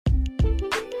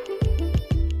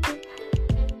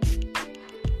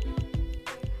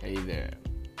Hey there,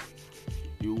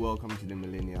 you're welcome to the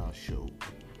Millennial Show.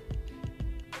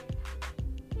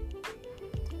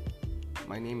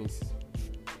 My name is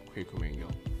Kweku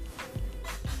Mengo.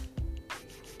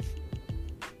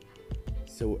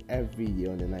 So every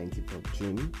year on the 19th of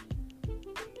June,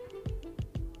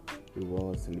 we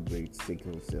will celebrate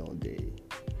Sickle Cell Day.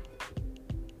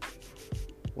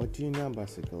 What do you know about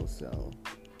sickle cell?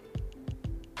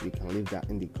 You can leave that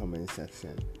in the comment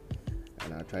section,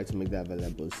 and I'll try to make that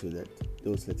available so that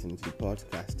those listening to the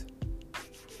podcast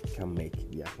can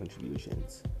make their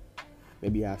contributions.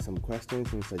 Maybe you have some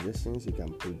questions and suggestions, you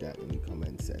can put that in the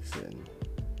comment section.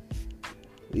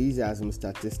 These are some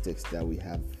statistics that we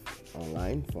have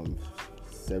online from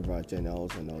several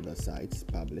journals and other sites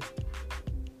published.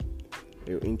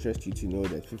 It will interest you to know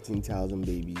that 15,000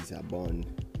 babies are born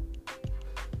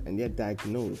and yet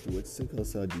diagnosed with sickle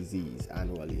cell disease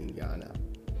annually in Ghana.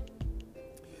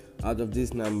 Out of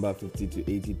this number, 50 to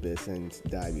 80%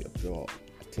 die before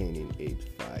attaining age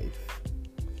 5.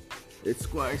 It's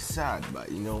quite sad, but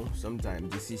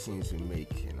sometimes decisions we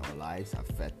make in our lives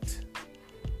affect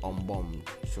unborn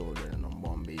children and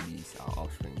unborn babies, our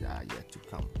offspring that are yet to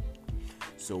come.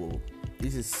 So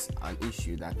this is an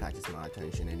issue that catches my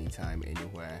attention anytime,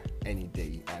 anywhere, any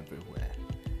day, everywhere.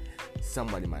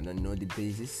 Somebody might not know the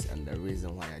basis and the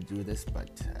reason why I do this,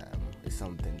 but it's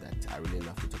something that I really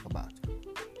love to talk about.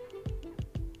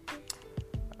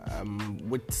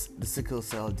 With the sickle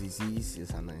cell disease is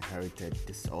an inherited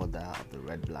disorder of the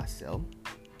red blood cell,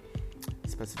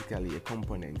 specifically a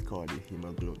component called the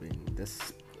hemoglobin.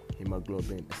 This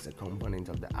hemoglobin is a component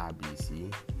of the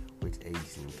RBC, which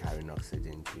aids in carrying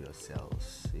oxygen to your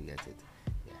cells. You get it?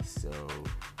 Yes. So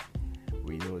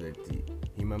we know that the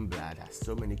human blood has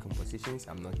so many compositions.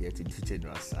 I'm not here to do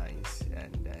general science,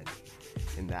 and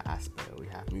in that aspect, we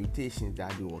have mutations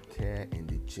that do occur in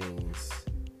the genes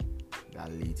that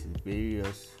lead to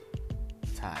various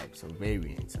types or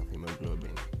variants of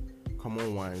hemoglobin.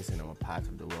 Common ones in our part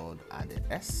of the world are the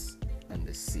S and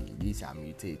the C. These are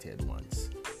mutated ones.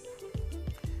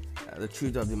 The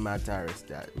truth of the matter is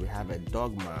that we have a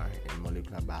dogma in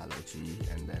molecular biology,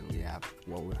 and then we have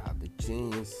the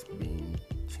genes being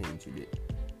changed to the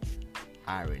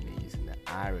RNAs, and the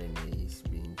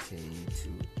RNAs being changed to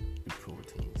the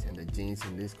proteins, and the genes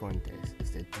in this context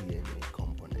is the DNA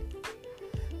component.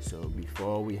 So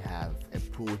before we have a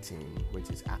protein which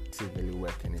is actively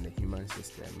working in the human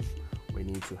system, we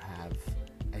need to have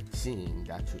a gene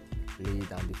that should lay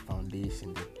down the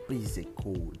foundation, the basic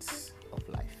codes of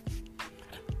life.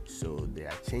 So there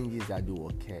are changes that do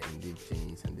occur in these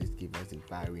genes, and this gives us the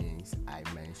variants I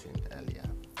mentioned earlier.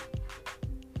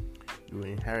 You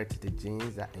inherit the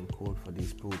genes that encode for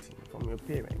this protein from your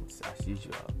parents, as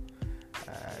usual.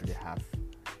 They have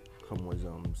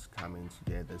chromosomes coming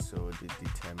together, so they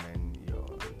determine your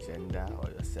gender or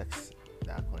your sex in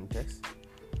that context,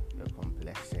 your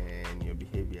complexion, your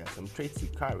behavior, some traits you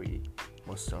carry.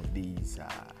 Most of these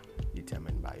are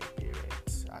determined by your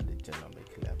parents at the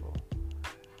genomic level.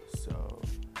 So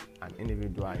an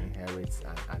individual inherits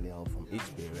an allele from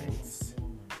each parent.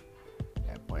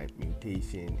 A point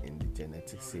mutation in the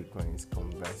genetic sequence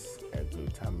converts a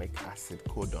glutamic acid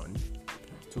codon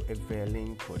to a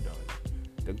valine codon.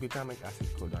 The glutamic acid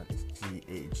codon is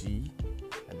GAG,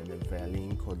 and then the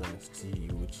valine codon is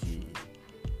GUG.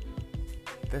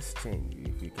 This change,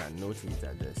 if you can notice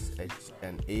that there's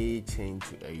an A change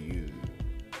to a U,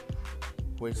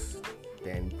 which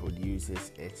then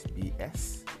produces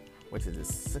HbS, which is a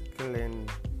sickling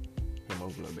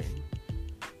hemoglobin,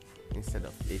 instead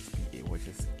of HbA, which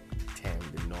is termed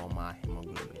the normal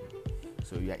hemoglobin.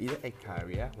 So you are either a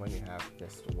carrier when you have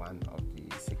just one of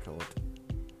the sickled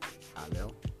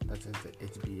allele, that is the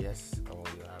HbS, or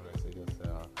you have a sickle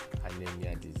cell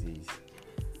anemia disease.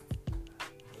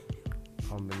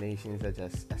 Combinations such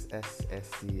as SS,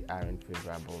 SC aren't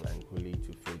favorable and could lead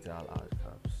to fatal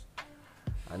outcomes.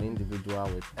 An individual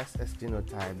with SS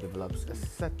genotype develops a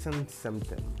certain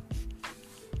symptom.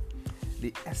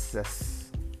 The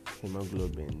SS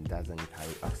hemoglobin doesn't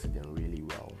carry oxygen really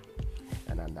well,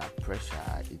 and under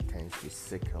pressure it tends to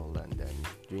sickle, and then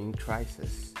during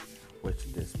crisis,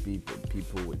 which these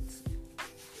people with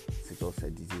sickle cell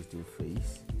disease do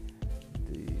face,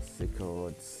 the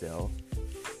sickled cell,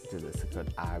 which is the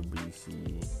sickled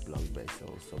RBC blood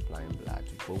vessels supplying blood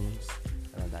to bones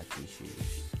and other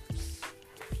tissues,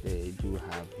 they do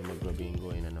have hemoglobin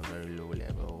going on a very low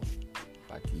level,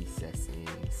 fatigue sets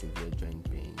in, severe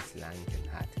joint pains, lung and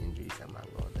heart injuries, among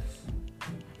others.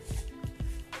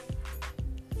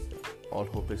 All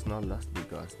hope is not lost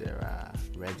because there are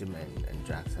regimens and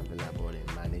drugs available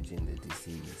in managing the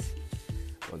disease,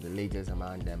 but the latest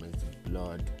among them is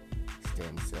blood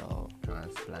stem cell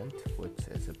transplant, which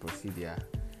is a procedure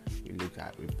we look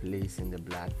at replacing the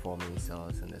blood forming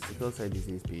cells in the sickle cell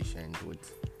disease patient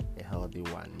with a healthy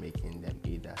one, making them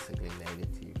either sickling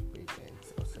negative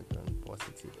patients or sickling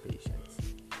positive patients.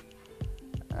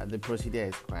 The procedure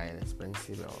is quite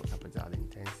expensive or capital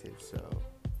intensive, so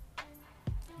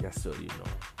just so you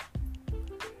know.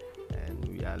 And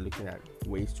we are looking at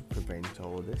ways to prevent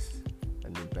all this,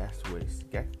 and the best way is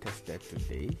get tested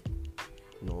today,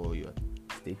 know your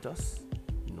status,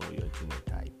 know your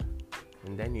genotype,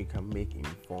 and then you can make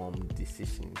informed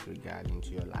decisions regarding to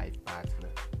your life partner.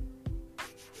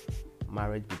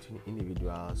 Marriage between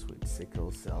individuals with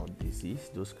sickle cell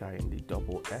disease, those carrying the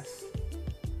double S,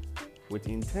 with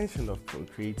the intention of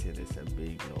procreating is a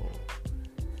big no.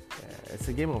 It's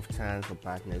a game of chance for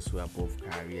partners who are both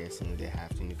carriers and they have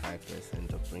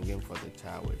 25% of bringing forth a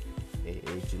child with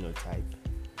AA genotype,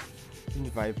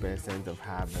 25% of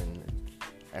having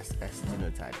SS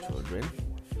genotype children,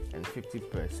 and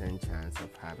 50% chance of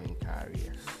having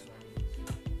carriers.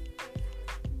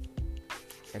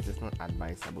 It is not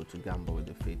advisable to gamble with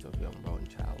the fate of your unborn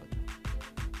child.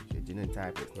 If your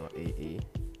genotype is not AA,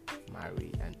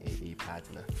 marry an AA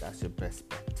partner. That's your best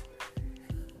bet.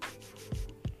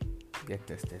 Get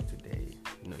tested today.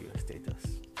 Know your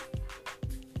status.